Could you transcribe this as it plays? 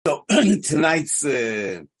So tonight's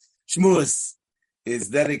shmuz is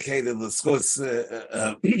dedicated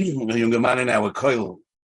to a young man in our koil,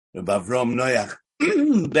 Avram Noach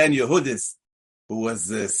Ben Yehudis, who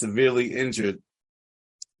was severely injured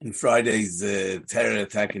in Friday's terror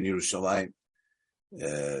attack in Yerushalayim.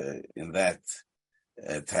 In that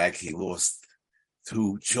attack, he lost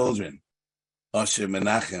two children, Asher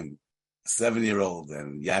Menachem, a 7-year-old,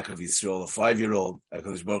 and Yaakov Yisrael, a 5-year-old.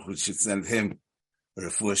 HaKadosh Baruch Hu should send him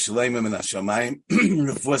refuah shleima min hashamayim,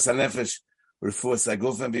 refuah hanefesh, refuah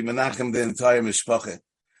haguf, and be menachem the entire mishpacha.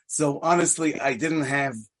 So honestly, I didn't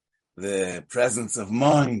have the presence of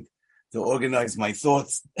mind to organize my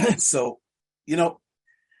thoughts. So,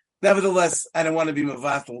 nevertheless, I don't want to be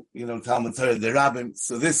mevatel, Talmud Torah the Rabbim.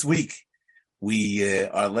 So this week we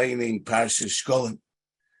are learning Parshas Shekalim,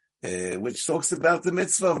 which talks about the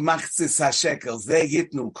mitzvah of machzis hashekels. They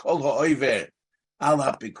yitnu kol ha'oiver al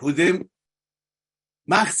ha'pikudim.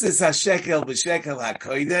 Machzis hashekel b'shekel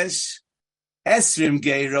hakodesh, esrim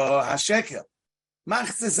geiro hashekel.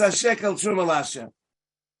 Machzis hashekel truma l'Hashem.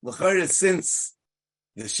 L'chorah, since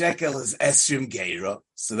the shekel is esrim geiro,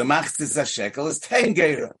 so the machzis hashekel is 10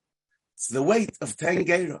 geiro. It's the weight of 10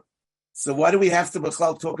 geiro. So why do we have to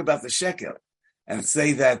b'chlal talk about the shekel and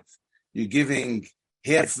say that you're giving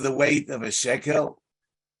half the weight of a shekel?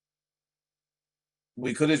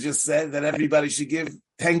 We could have just said that everybody should give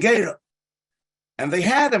 10 geiro. And they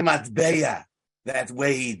had a matbeya that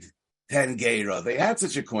weighed 10 geira. They had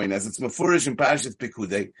such a coin, as it's mefurish in Parshas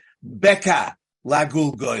Pekudei, beka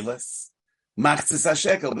lagul goyles, machzis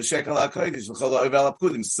hashekel b'shekel hakodesh l'chol ha'ovel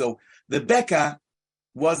ha'pekudim. So the beka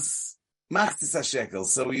was machzis hashekel.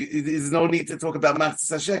 So there's no need to talk about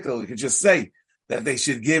machzis hashekel. You could just say that they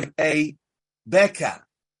should give a beka,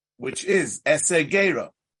 which is eser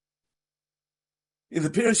geira. In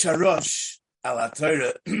the Pirush Harosh Al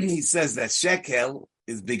Torah, he says that shekel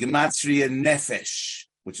is b'gematria nefesh,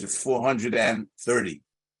 which is 430.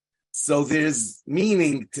 So there's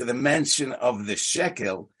meaning to the mention of the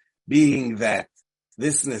shekel, being that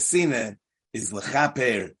this nesina is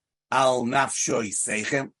lechaper al nafshoi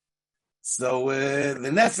seichem. So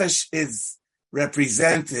the nefesh is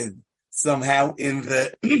represented somehow in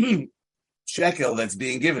the shekel that's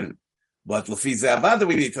being given. But lefi zeh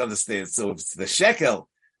we need to understand. So if it's the shekel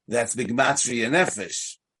that's b'gematria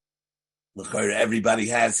nefesh, everybody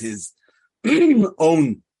has his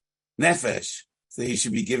own nefesh, so he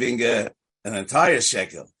should be giving an entire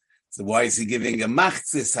shekel. So why is he giving a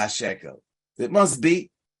machzis hashekel? It must be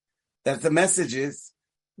that the message is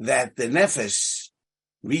that the nefesh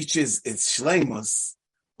reaches its shleimus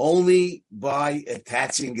only by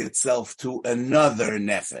attaching itself to another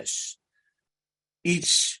nefesh.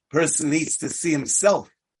 Each person needs to see himself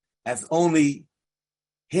as only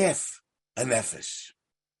half a nefesh.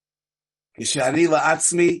 Kishani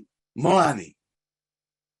la'atzmi mo'ani.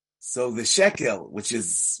 So the shekel, which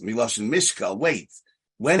is miloshin mishkal, weight.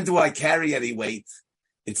 When do I carry any weight?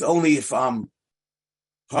 It's only if I'm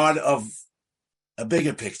part of a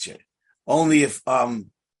bigger picture. Only if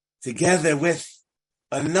I'm together with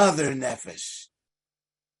another nefesh.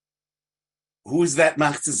 Who's that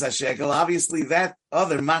machzis hashekel? Obviously, that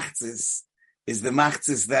other machzis is the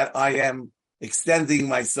machzis that I am extending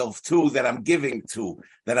myself to, that I'm giving to,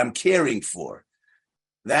 that I'm caring for.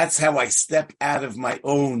 That's how I step out of my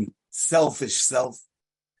own selfish self.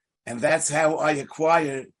 And that's how I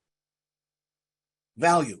acquire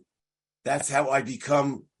value. That's how I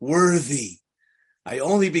become worthy. I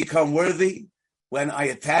only become worthy when I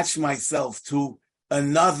attach myself to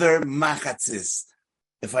another machatzis.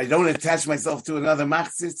 If I don't attach myself to another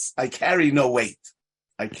machatzis, I carry no weight.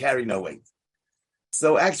 I carry no weight.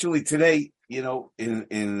 So actually today, in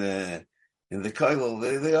the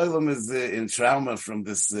koilel, the olam is in trauma from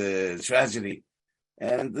this tragedy,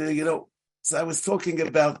 and so I was talking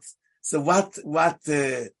about, so what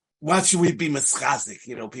should we be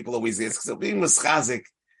mischazik? People always ask. So being mischazik,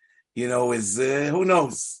 is who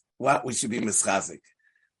knows what we should be mischazik.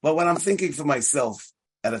 But what I'm thinking for myself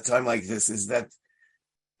at a time like this is that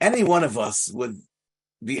any one of us would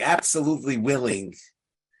be absolutely willing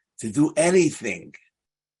to do anything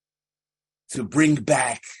to bring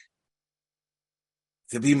back,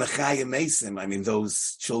 to be Mechayim Mesim. I mean,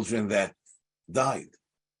 those children that died,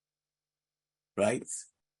 right?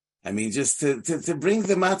 I mean, just to bring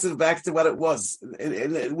the matzav back to what it was. We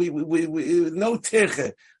no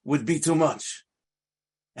tirche would be too much.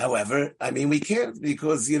 However, I mean, we can't,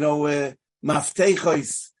 because,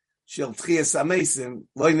 mafteichos shel tchias hamesim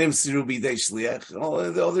lo nimsiru bidei shliach.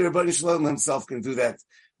 All the Rebbeinu Shalom himself can do that.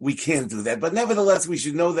 We can't do that. But nevertheless, we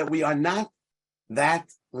should know that we are not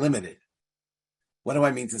that limited. What do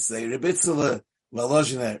I mean to say? Rebbe Tzula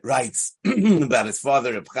Volozhiner writes about his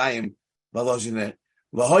father, Reb Chaim Volozhiner,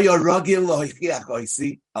 V'hoyo rogil lohichiach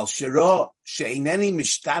oisi al shiro she'ineni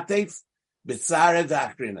mishtatev b'tzara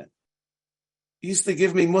da'achrina. He used to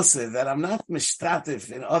give me mussar that I'm not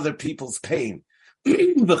mishtatev in other people's pain.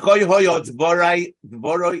 V'choy hoyo dvoroi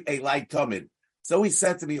elai tomid. So he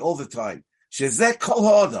said to me all the time, Shezeh kol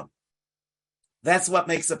ha'odam. That's what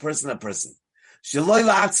makes a person a person. Sheloi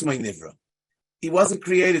la'atzmoi nivra. He wasn't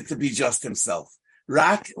created to be just himself.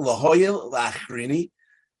 Rak lahoyel la'achrini.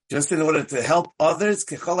 Just in order to help others,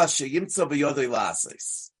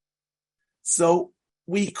 so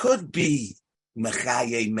we could be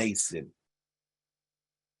mechaye mesim,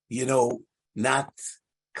 not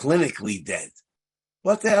clinically dead.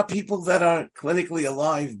 But there are people that are clinically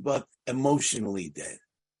alive, but emotionally dead.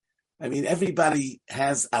 I mean, everybody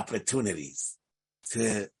has opportunities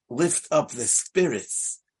to lift up the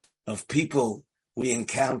spirits of people we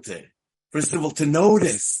encounter. First of all, to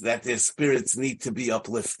notice that their spirits need to be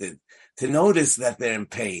uplifted, to notice that they're in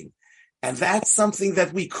pain. And that's something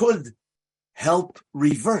that we could help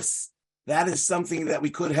reverse. That is something that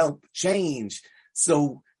we could help change.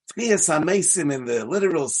 So, Tchias HaMesim in the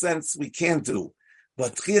literal sense, we can't do.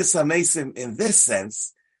 But Tchias HaMesim in this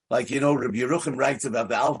sense, like, Rabbi Yeruchim writes about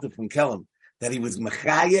the Alter from Kelm, that he was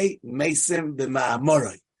Mechaye Mesim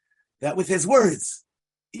B'Ma'amoroi. That with his words,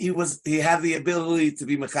 he had the ability to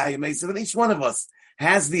be Mechayim Mesim, and each one of us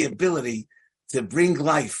has the ability to bring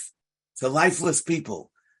life to lifeless people,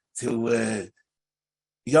 to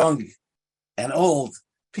young and old,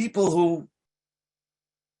 people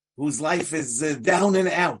whose life is down and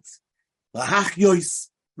out. Lahachyois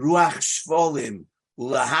ruach shvolim,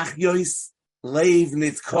 ulahachyois leiv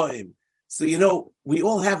nitkoim. So, we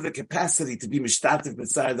all have the capacity to be mishtatev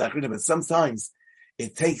b'tzara da'achrina, but sometimes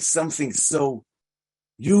it takes something so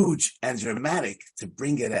huge and dramatic to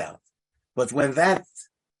bring it out. But when that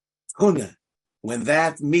tchuna, when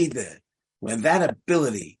that midah, when that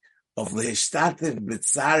ability of lehishtatev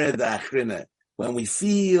b'tzara da'achrina, when we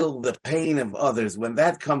feel the pain of others, when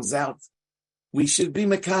that comes out, we should be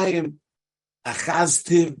mekayim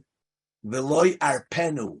achaztiv v'loy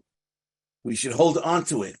arpenu. We should hold on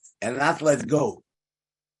to it and not let go.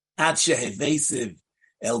 Ad shehevesiv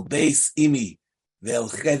el beis imi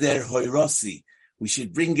ve'el cheder hoirosi. We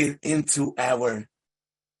should bring it into our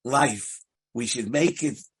life. We should make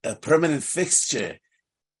it a permanent fixture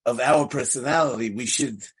of our personality. We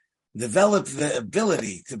should develop the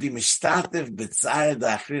ability to be mishtatev b'tzara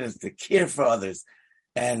da'achrina, to care for others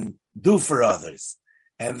and do for others.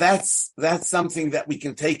 And that's something that we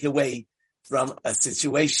can take away from a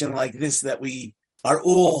situation like this, that we are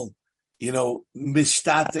all,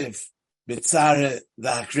 mishtatev b'tzara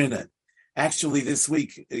da'achrina. Actually, this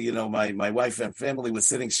week, my wife and family was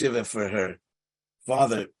sitting shiva for her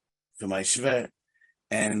father, for my shver,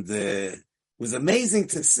 and it was amazing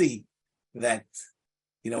to see that,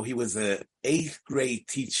 he was a 8th grade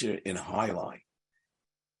teacher in Highline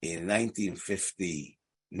in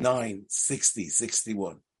 1959, 60,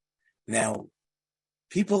 61. Now,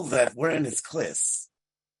 people that were in his class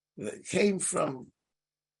that came from,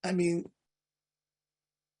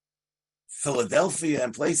 Philadelphia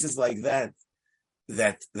and places like that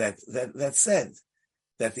said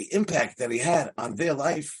that the impact that he had on their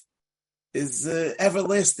life is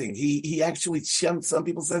everlasting. He actually, some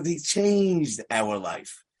people said he changed our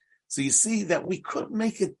life. So you see that we could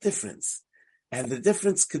make a difference, and the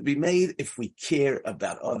difference could be made if we care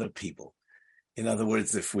about other people. In other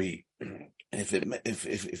words, if we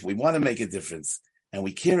want to make a difference and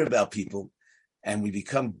we care about people and we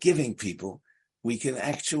become giving people, we can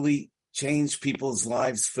actually change people's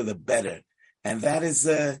lives for the better. And that is,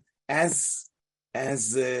 as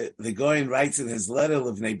the Goyen writes in his letter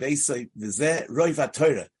of Nebeisai, V'zeh Roiv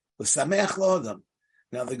HaTorah, L'sameach L'odam.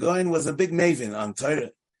 Now the Goyen was a big maven on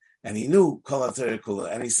Torah, and he knew Kol HaTorah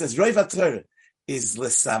Kula. And he says, Roiv HaTorah is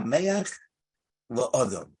L'sameach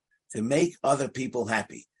L'odam, to make other people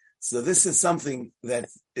happy. So this is something that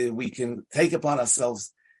we can take upon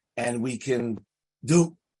ourselves, and we can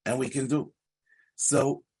do.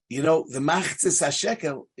 So, the Machzis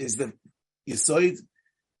HaShekel is the Yisoid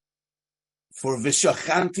for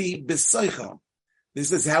V'shochanti B'soicham.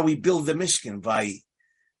 This is how we build the Mishkan, by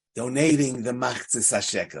donating the Machzis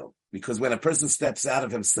HaShekel. Because when a person steps out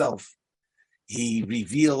of himself, he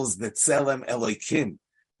reveals the Tselem Elokim,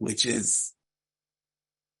 which is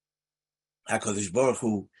HaKadosh Baruch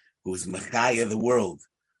Hu, who is Mechaya the world.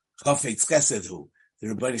 Chafetz Chesed Hu. The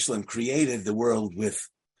Rebbeinu Shalom created the world with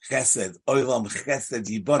Chesed, Olam Chesed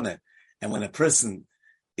Yiboneh. And when a person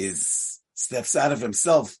steps out of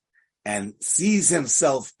himself and sees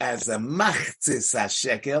himself as a Machzis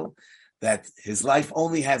HaShekel, that his life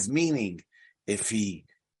only has meaning if he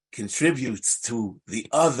contributes to the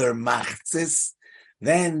other machzis,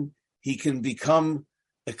 then he can become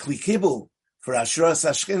a klikibul for Ashras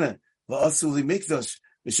Ashkina, va'asuli mikdosh,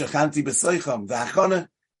 v'shachanti b'soicham. The hachana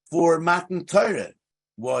for Matan Torah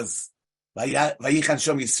was vayichan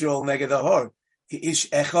shom Yisrael neged ahor, ki ish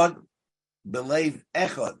echad, belev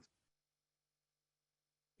echad.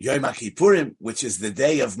 Yom HaKippurim, which is the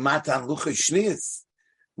day of Matan Luchos Shniyos,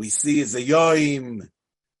 we see is a Yom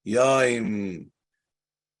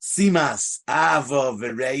Simas Ava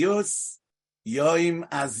V'Reyos, Yom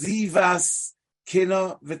Azivas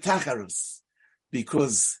Kina V'Tacharus,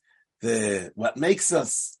 because what makes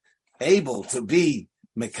us able to be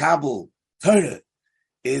Mekabel Torah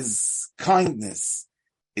is kindness,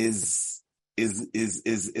 is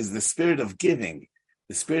the spirit of giving,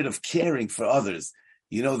 the spirit of caring for others.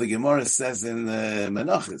 You know, the Gemara says in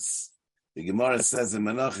Menachos,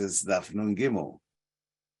 Daf Nun Gimel.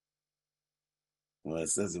 Well, it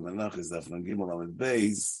says in Menachos, Daf Nun Gimel on the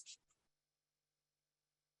Beis.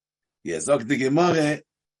 Yes, ok the Gemara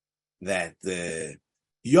that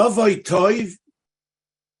Yovoi Toiv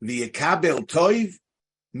v'yekabel Toiv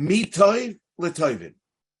mi Toiv leToivim.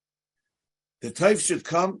 The Toiv should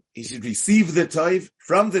come, he should receive the Toiv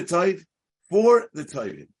from the Toiv for the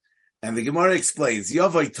Toivim. And the Gemara explains,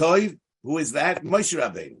 Yovoi Toiv, who is that? Moshe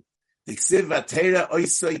Rabbeinu. Diksiv vatera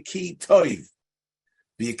oisoi ki Toiv.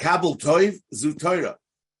 V'yekabel Toiv zu Torah.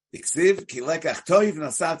 Diksiv ki lekach Toiv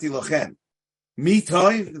nasati lochem. Mi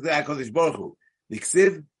Toiv, the HaKadosh Baruch Hu.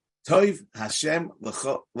 Diksiv Toiv Hashem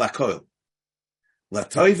lakoil.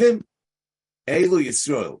 LaToivim, Eilu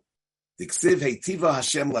Yisrael. Diksiv heitiva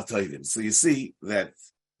Hashem LaToivim. So you see that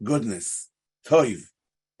goodness, Toiv,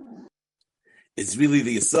 is really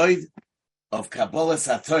the aside of Kabbalas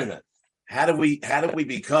HaTorah. How do we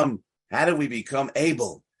become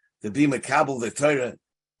able to be Mekabel the Torah?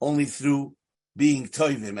 Only through being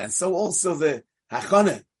Toivim. And so also the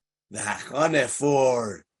Hachana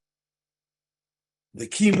for the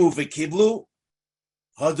Kimu v'Kiblu,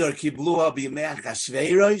 Hodor Kiblu b'Yimei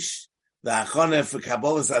HaShvei the Hachana for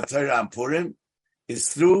Kabbalas HaTorah and Purim is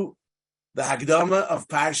through the Hagdama of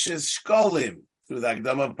Parshas Shekalim,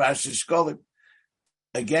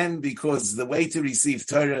 Again, because the way to receive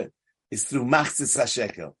Torah is through Machzis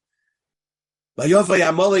HaShekel. Vayovay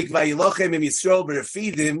Amalek vayilochem im Yisrael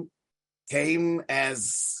b'Refidim came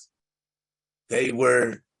as they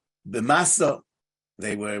were b'masa,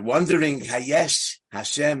 they were wondering, Hayesh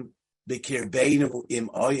Hashem b'kirbeinu im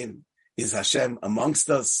oyim, is Hashem amongst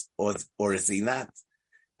us or is he not?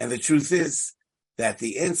 And the truth is that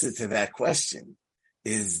the answer to that question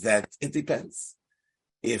is that it depends.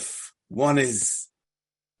 If one is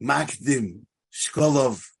Makdim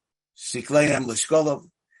Shkolov Shikleim L'Shkolov,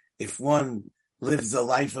 if one lives a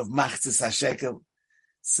life of Machzis HaShekel,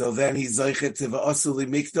 so then he's Zoichet to V'Osuli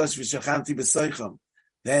Mikdosh V'Shachanti B'Soicham.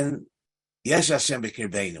 Then Yesh Hashem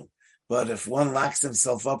B'Kirbeinu. But if one locks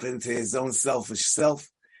himself up into his own selfish self,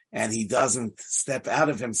 and he doesn't step out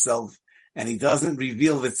of himself, and he doesn't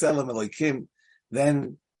reveal the Tzelem Elokim,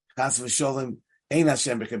 then Chas V'Sholem Ein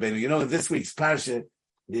Hashem B'Kirbeinu. You know, in this week's Parsha,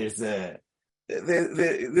 there's the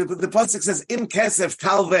pasuk says Im Kesef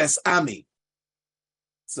Talves Ami.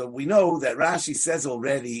 So we know that Rashi says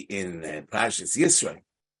already in Parshas Yisro,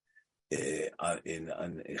 in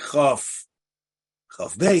Chof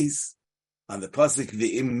Beis, on the pasuk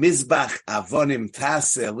V'im Mizbach Avonim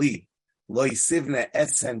Taseli Lo Yisivne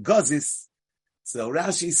Etz and Gozis. So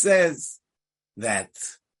Rashi says that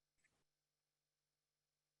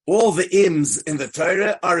all the ims in the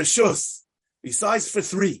Torah are a shus, besides for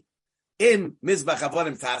three. Im Mizbach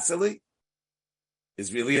Avonim Taseli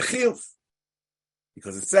is really a chiyuv,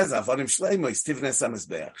 because it says Avonim Shleimo is Tivnes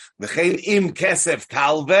HaMizbeach. V'chein im Kesef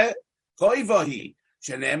Talve Koivohi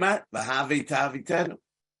Shenemar V'Havei Ta'avitenu.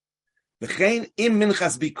 V'chein im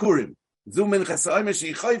Minchas Bikurim Zu Minchas Oimer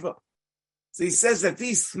Shei Choivo. So he says that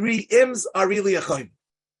these three ims are really a choiv.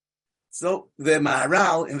 So the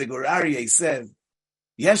Maharal in the Gur Aryeh said,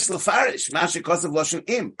 Yesh Lefarish Mashe Kosev Loshen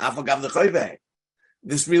Im Afagav L'Choiveh.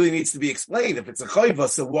 This really needs to be explained. If it's a choiva,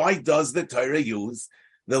 so why does the Torah use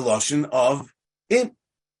the lashon of im?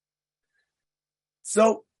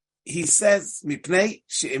 So he says, "Mipnei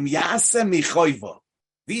she'im yaseh michoiva."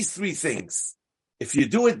 These three things, if you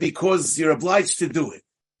do it because you're obliged to do it,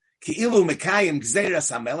 ki'ilu mekayim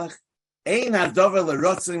gzeiras hamelech, ein hadover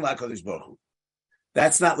lerotzin la'Kadosh Baruch Hu.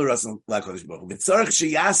 That's not lerotzin la'Kadosh Baruch Hu. B'tzorich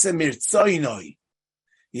she'yaseh mirtzoinoi.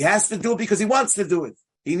 He has to do it because he wants to do it.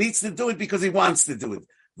 He needs to do it because he wants to do it.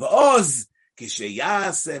 V'oz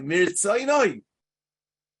kisheyase mirtzoinoi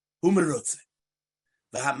hu merotze.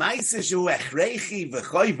 V'hamaise shehu echreichi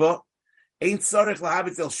v'choivo Ain't tzorich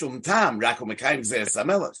lahabit el shum tam, rak umekayim gzeres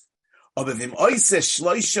hamelech. Aber vim oise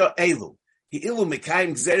shloisha elu, hi ilu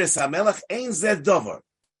mekayim gzeres hamelech, ein zed dover.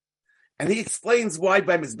 And he explains why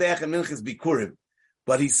by Mizbeach and Minchas Bikurim.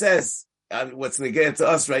 But he says, what's negated to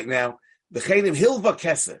us right now, B'cheinim hilva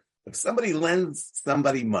kesef. If somebody lends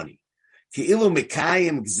somebody money, ki ilu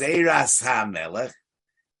mekayim gzeras hamelech,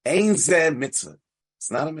 ein zed mitzvah.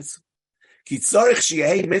 It's not a mitzvah. Ki tzorich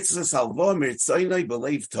sheyeh mitzvah salvo mirtzoynoi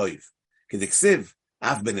b'leiv toiv. K'diksiv,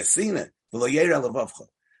 af benesina, v'lo yera levavcha.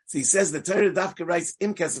 So he says the Torah Dafka writes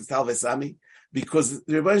im kesef talvesami because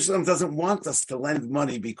the Rebbeinu Shalom doesn't want us to lend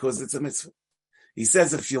money because it's a mitzvah. He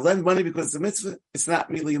says if you lend money because it's a mitzvah, it's not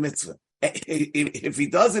really a mitzvah. If he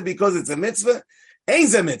does it because it's a mitzvah,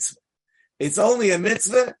 ain't a mitzvah. It's only a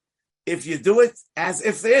mitzvah if you do it as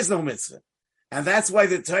if there is no mitzvah. And that's why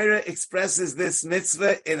the Torah expresses this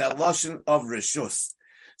mitzvah in a lashon of reshus.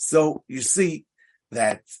 So you see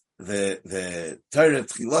that the Torah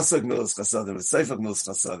Tchilasog Milos Chasadim, Seifag Milos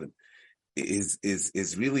Chasadim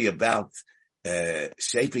is really about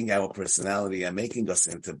shaping our personality and making us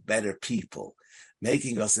into better people,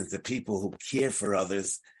 making us into people who care for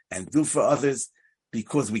others and do for others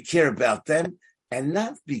because we care about them and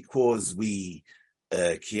not because we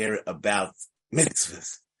care about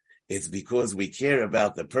mitzvahs. It's because we care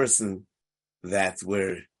about the person that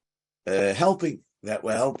we're helping.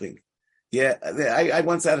 Yeah, I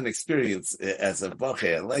once had an experience as a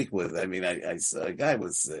bacher at Lakewood. I mean, I saw a guy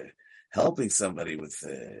was helping somebody with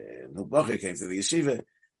the bacher came to the yeshiva,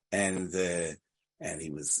 and he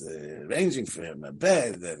was arranging for him a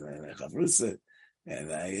bed and a chavrusa.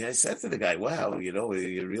 And I said to the guy, "Wow,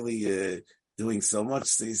 you're really doing so much."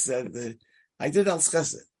 So he said, "I did al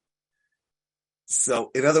chesed."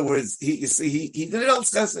 So, in other words, he did it al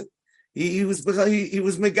chesed. He was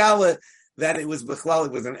megala that it was bechlal,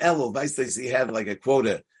 it was an elul. He had like a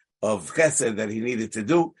quota of chesed that he needed to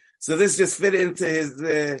do. So this just fit into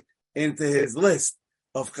his list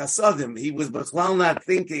of chasadim. He was bechlal not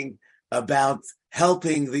thinking about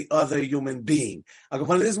helping the other human being.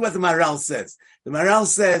 This is what the Maharal says. The Maharal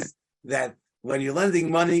says that when you're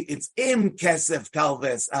lending money, it's im kesef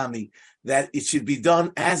talves ami, that it should be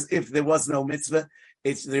done as if there was no mitzvah.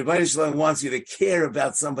 The Rebbeinu Shalom wants you to care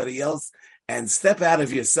about somebody else and step out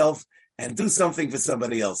of yourself and do something for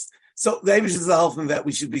somebody else. So the Eibush is helping that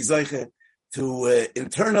we should be zoiche to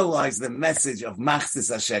internalize the message of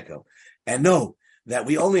machzis hashekel and know that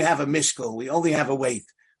we only have a mishkal, we only have a weight.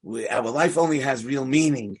 Our life only has real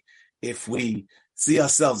meaning if we see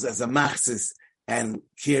ourselves as a machzis and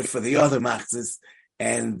care for the other machzis.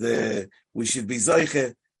 And we should be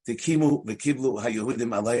zoiche to kimu v'kiblu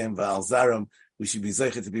haYehudim alayim v'al zaram. We should be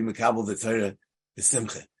zoiche to be mekabel the Torah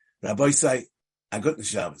b'simcha. Rabbi say, a guten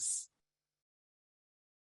Shabbos.